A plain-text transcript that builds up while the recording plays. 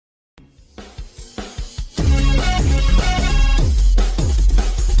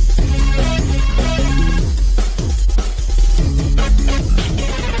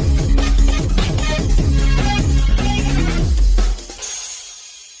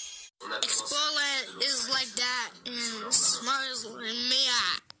Expoland is like that and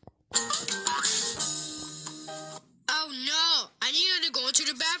Sliasmia. Oh no, I need to go to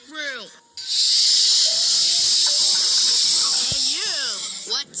the bathroom. Hey you,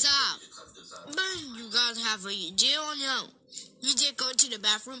 what's up? You guys have a idea or no? You did go to the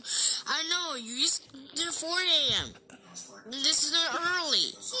bathroom? I know, you used to 4 a.m. This is not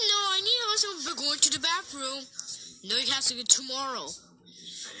early. No, I need also be going to the bathroom. No, you have to go tomorrow.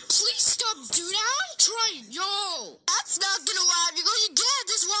 Please stop doing that. I'm trying. Yo, that's not gonna work. You're gonna get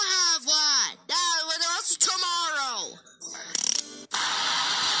this one have one. That was also tomorrow.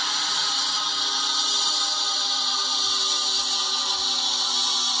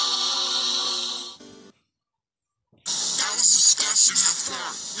 That was disgusting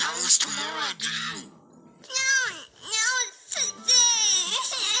before. Now it's tomorrow, do you? No, it's today.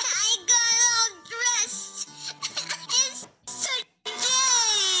 I got all dressed. It's today.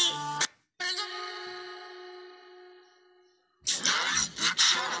 Now you big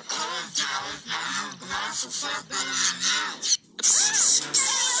shut up, calm down. Now you're blind for far better than you.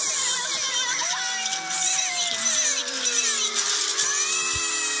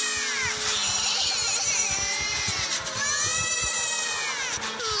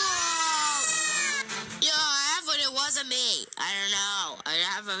 Yo, I have what it wasn't me. I don't know. I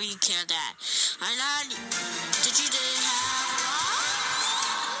have a really killed that. I not. Did you have?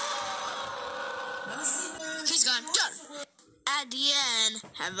 He's gone. Done. At the end,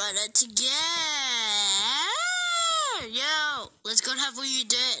 have it together. Yo, let's go and have what you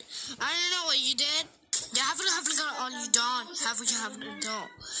did. I don't know what you did. Yeah, have it on you done. Have what you have it done.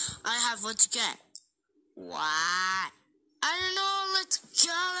 I have what to get. What? I don't know. Let's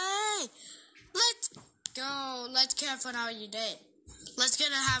go. Let's go. Let's care for how you did. Let's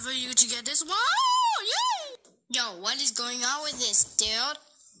get a have you to get this. Wow! Yay! Yo, what is going on with this, dude?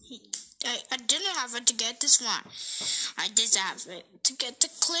 I didn't have it to get this one. I did have it to get the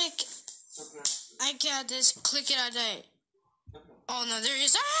click. I got this. Click it a day. Oh no, there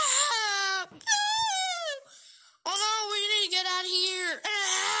is. Ah! No! Oh no, we need to get out of here.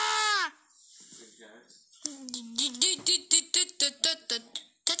 Ah!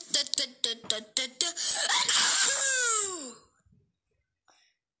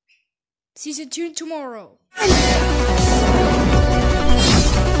 Season 2 tomorrow.